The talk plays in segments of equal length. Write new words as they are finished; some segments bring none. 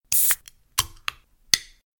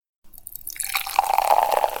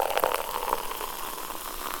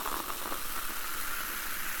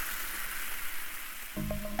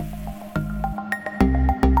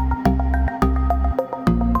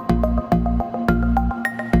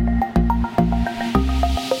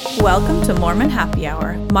Welcome to Mormon Happy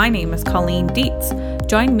Hour. My name is Colleen Dietz.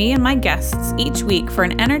 Join me and my guests each week for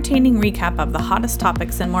an entertaining recap of the hottest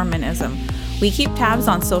topics in Mormonism. We keep tabs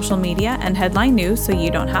on social media and headline news so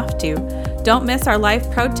you don't have to. Don't miss our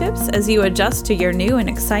life pro tips as you adjust to your new and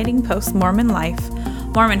exciting post-Mormon life.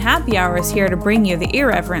 Mormon Happy Hour is here to bring you the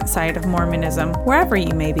irreverent side of Mormonism, wherever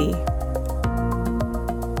you may be.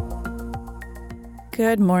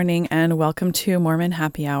 Good morning and welcome to Mormon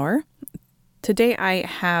Happy Hour. Today I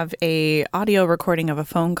have a audio recording of a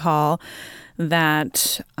phone call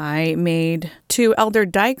that I made to Elder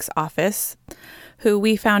Dyke's office, who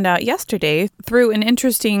we found out yesterday through an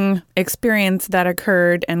interesting experience that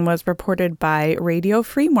occurred and was reported by Radio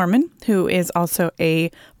Free Mormon, who is also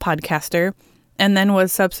a podcaster, and then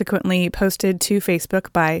was subsequently posted to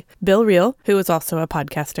Facebook by Bill Reel, who is also a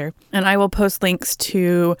podcaster. And I will post links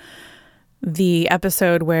to the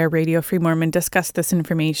episode where Radio Free Mormon discussed this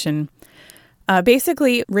information.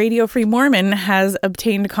 Basically, Radio Free Mormon has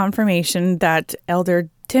obtained confirmation that Elder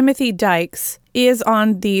Timothy Dykes is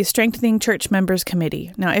on the Strengthening Church Members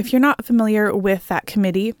Committee. Now, if you're not familiar with that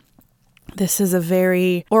committee, this is a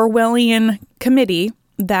very Orwellian committee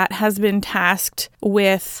that has been tasked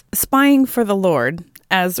with spying for the Lord,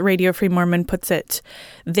 as Radio Free Mormon puts it.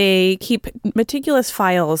 They keep meticulous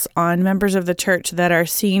files on members of the church that are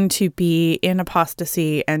seen to be in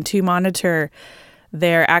apostasy and to monitor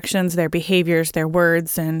their actions, their behaviors, their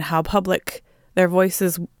words, and how public their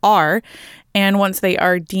voices are. And once they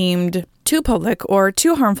are deemed too public or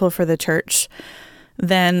too harmful for the church,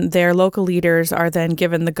 then their local leaders are then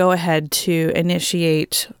given the go-ahead to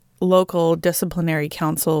initiate local disciplinary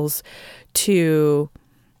councils to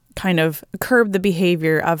kind of curb the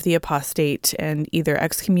behavior of the apostate and either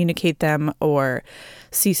excommunicate them or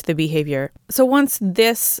cease the behavior. So once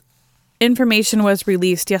this information was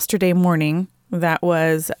released yesterday morning, that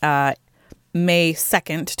was May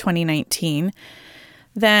 2nd, 2019.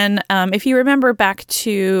 Then if you remember back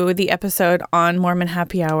to the episode on Mormon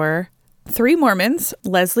Happy Hour, 3 Mormons,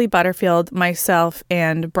 Leslie Butterfield, myself,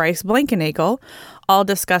 and Bryce Blankenagel, all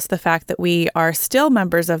discussed the fact that we are still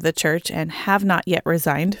members of the church and have not yet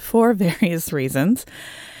resigned for various reasons.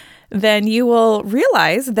 Then you will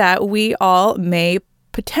realize that we all may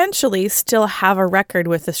potentially still have a record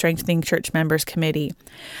with the Strengthening Church Members Committee.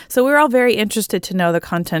 So we're all very interested to know the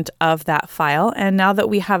content of that file. And now that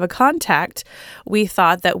we have a contact, we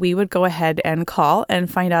thought that we would go ahead and call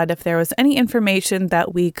and find out if there was any information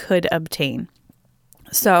that we could obtain.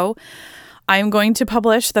 So I'm going to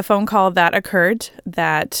publish the phone call that occurred,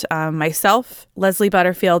 that myself, Leslie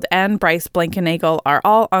Butterfield, and Bryce Blankenagel are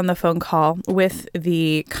all on the phone call with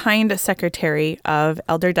the kind secretary of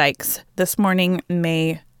Elder Dykes this morning,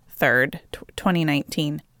 May 3rd,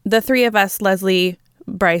 2019. The 3 of us, Leslie,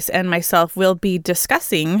 Bryce, and myself, will be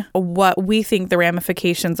discussing what we think the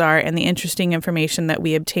ramifications are and the interesting information that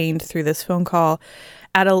we obtained through this phone call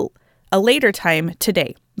at a later time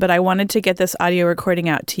today. But I wanted to get this audio recording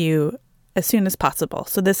out to you as soon as possible.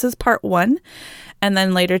 So this is part 1, and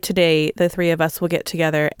then later today, the 3 of us will get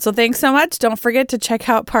together. So thanks so much. Don't forget to check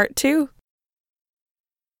out part 2.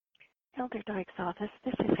 Elder Dyke's office.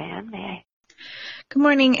 This is Ann. May I? Good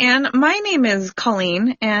morning, Ann. My name is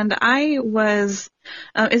Colleen, and I was,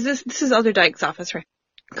 this is Elder Dyke's office, right?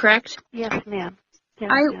 Correct? Yes, ma'am. Yes,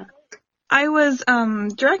 ma'am. I was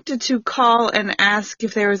directed to call and ask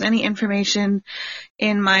if there was any information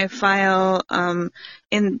in my file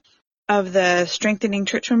of the Strengthening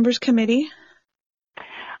Church Members Committee.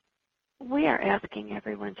 We are asking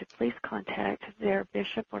everyone to please contact their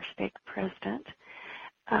bishop or stake president.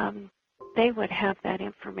 They would have that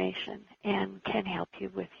information and can help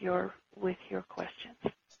you with your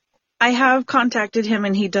questions. I have contacted him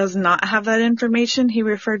and he does not have that information. He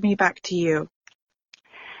referred me back to you.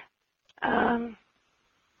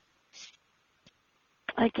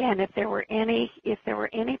 Again, if there were any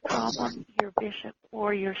problem, your bishop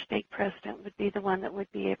or your stake president would be the one that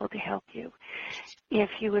would be able to help you. If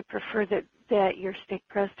you would prefer that your stake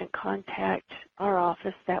president contact our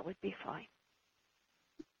office, that would be fine.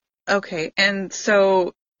 Okay, and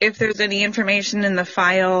so if there's any information in the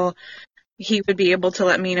file, he would be able to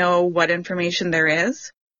let me know what information there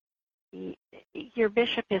is? Your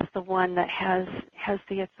bishop is the one that has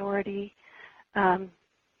the authority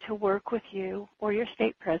to work with you or your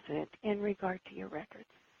stake president in regard to your records.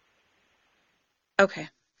 Okay.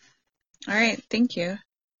 All right. Thank you.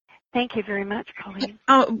 Thank you very much, Colleen.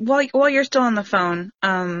 Oh, while you're still on the phone,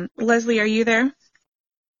 Leslie, are you there?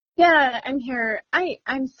 Yeah, I'm here.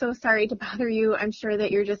 I'm so sorry to bother you. I'm sure that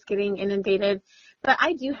you're just getting inundated, but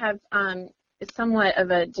I do have somewhat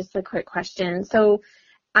of just a quick question. So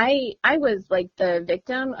I was like the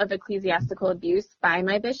victim of ecclesiastical abuse by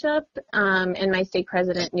my bishop, and my stake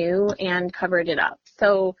president knew and covered it up.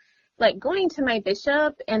 So like going to my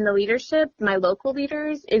bishop and the leadership, my local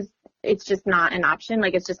leaders, it's just not an option.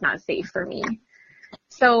 Like it's just not safe for me.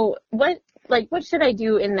 So what should I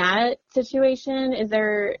do in that situation? Is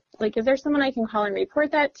there someone I can call and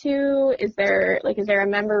report that to? Is there a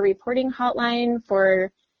member reporting hotline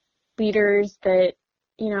for leaders that,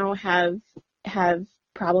 have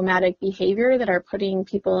problematic behavior that are putting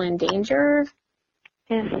people in danger?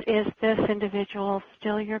 Is this individual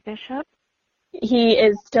still your bishop? He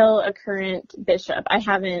is still a current bishop. I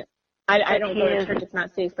don't go to is- church. It's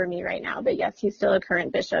not safe for me right now, but yes, he's still a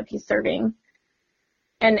current bishop. He's serving.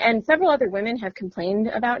 And several other women have complained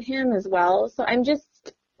about him as well. So I'm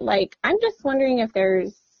just wondering if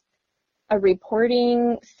there's a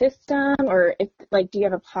reporting system, or if do you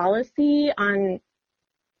have a policy on,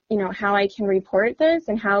 how I can report this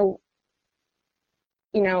and how,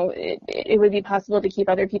 it would be possible to keep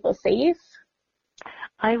other people safe?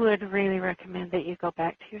 I would really recommend that you go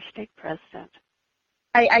back to your stake president.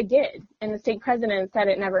 I did, and the stake president said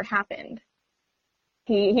it never happened.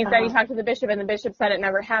 He said he talked to the bishop, and the bishop said it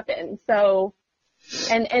never happened. So,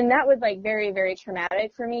 and that was very, very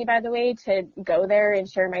traumatic for me, by the way, to go there and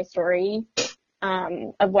share my story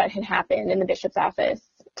of what had happened in the bishop's office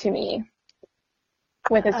to me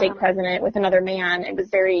with a stake president, with another man. It was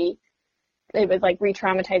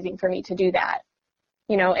re-traumatizing for me to do that,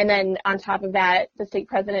 and then on top of that, the stake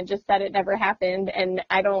president just said it never happened, and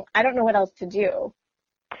I don't know what else to do.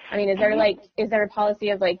 I mean, is there a policy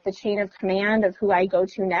of the chain of command of who I go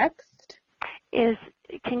to next?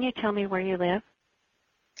 Can you tell me where you live?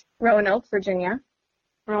 Roanoke, Virginia.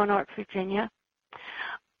 Roanoke, Virginia.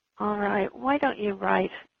 All right. Why don't you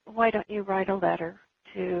write a letter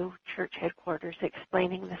to church headquarters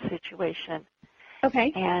explaining the situation?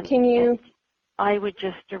 Okay. And can you? And I would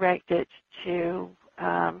just direct it to.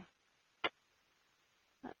 Let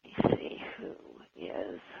me see who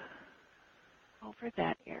is over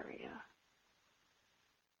that area.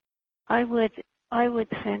 I would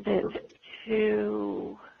send it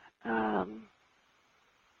to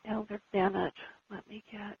Elder Bennett.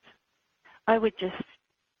 I would just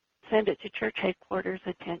send it to church headquarters,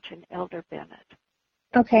 attention, Elder Bennett.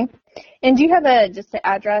 Okay. And do you have just the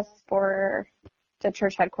address for the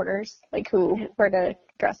church headquarters, where to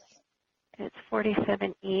address? It's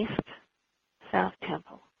 47 East, South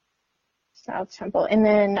Temple. South Temple. And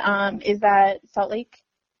then is that Salt Lake?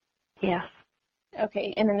 Yes.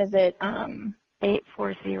 Okay. And then is it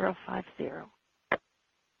 84050.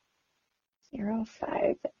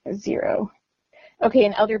 050. Okay.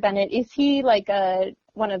 And Elder Bennett, is he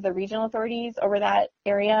one of the regional authorities over that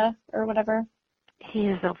area or whatever? He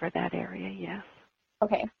is over that area, yes.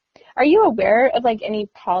 Okay. Are you aware of any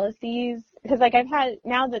policies? Because I've had,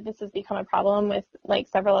 now that this has become a problem with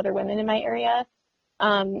several other women in my area,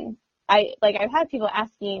 I've had people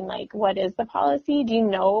asking what is the policy? Do you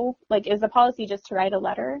know, is the policy just to write a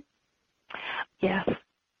letter? Yes.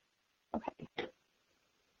 Okay.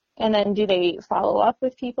 And then do they follow up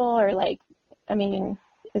with people, or is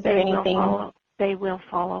there anything? They will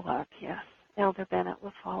follow up, yes. Elder Bennett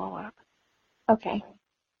will follow up. Okay.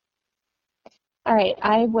 All right.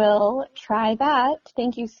 I will try that.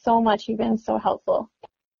 Thank you so much. You've been so helpful.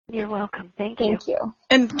 You're welcome. Thank you. Thank you.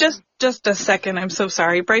 And just a second, I'm so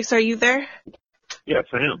sorry. Bryce, are you there? Yes,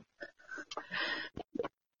 I am.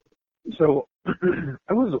 So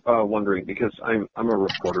I was wondering, because I'm a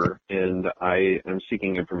reporter and I am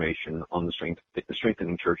seeking information on the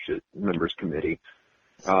Strengthening Church Members Committee.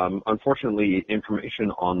 Unfortunately,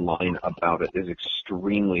 information online about it is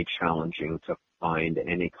extremely challenging to find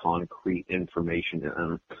any concrete information,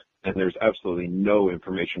 and there's absolutely no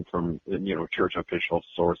information from church official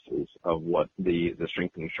sources of what the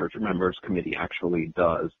Strengthening Church Members Committee actually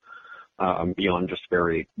does, beyond just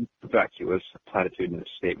very vacuous platitudinous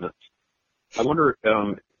statements. I wonder,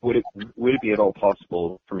 would it be at all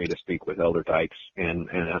possible for me to speak with Elder Dykes and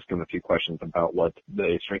ask him a few questions about what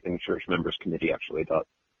the Strengthening Church Members Committee actually does?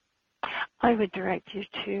 I would direct you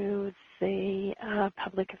to the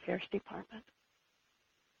Public Affairs Department.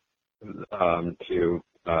 To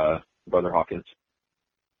Brother Hawkins.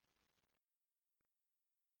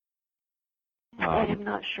 I am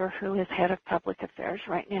not sure who is head of public affairs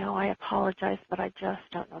right now. I apologize, but I just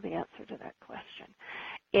don't know the answer to that question.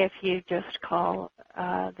 If you just call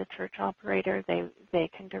the church operator, they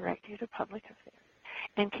can direct you to public affairs.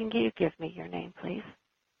 And can you give me your name, please?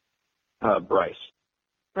 Bryce.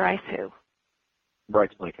 Bryce who?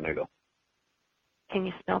 Bryce Blankenagel. Can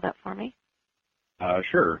you spell that for me?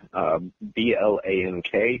 Sure.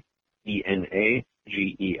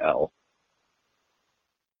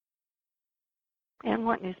 And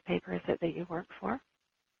what newspaper is it that you work for?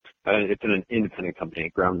 It's an independent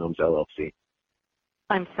company, Ground Gnomes LLC.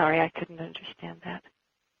 I'm sorry, I couldn't understand that.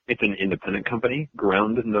 It's an independent company,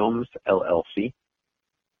 Ground Gnomes LLC.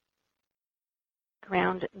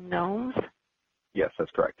 Ground Gnomes? Yes,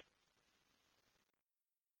 that's correct.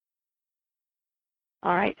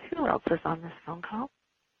 All right. Who else is on this phone call?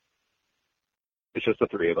 It's just the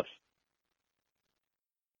three of us.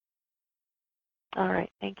 All right.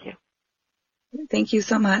 Thank you. Thank you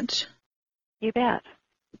so much. You bet.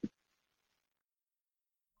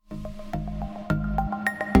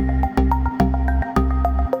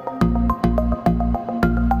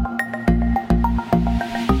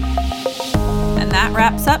 And that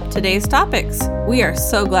wraps up today's topics. We are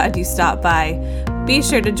so glad you stopped by. Be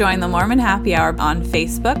sure to join the Mormon Happy Hour on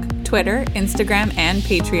Facebook, Twitter, Instagram, and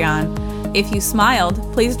Patreon. If you smiled,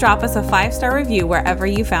 please drop us a 5-star review wherever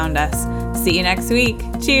you found us. See you next week.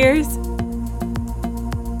 Cheers!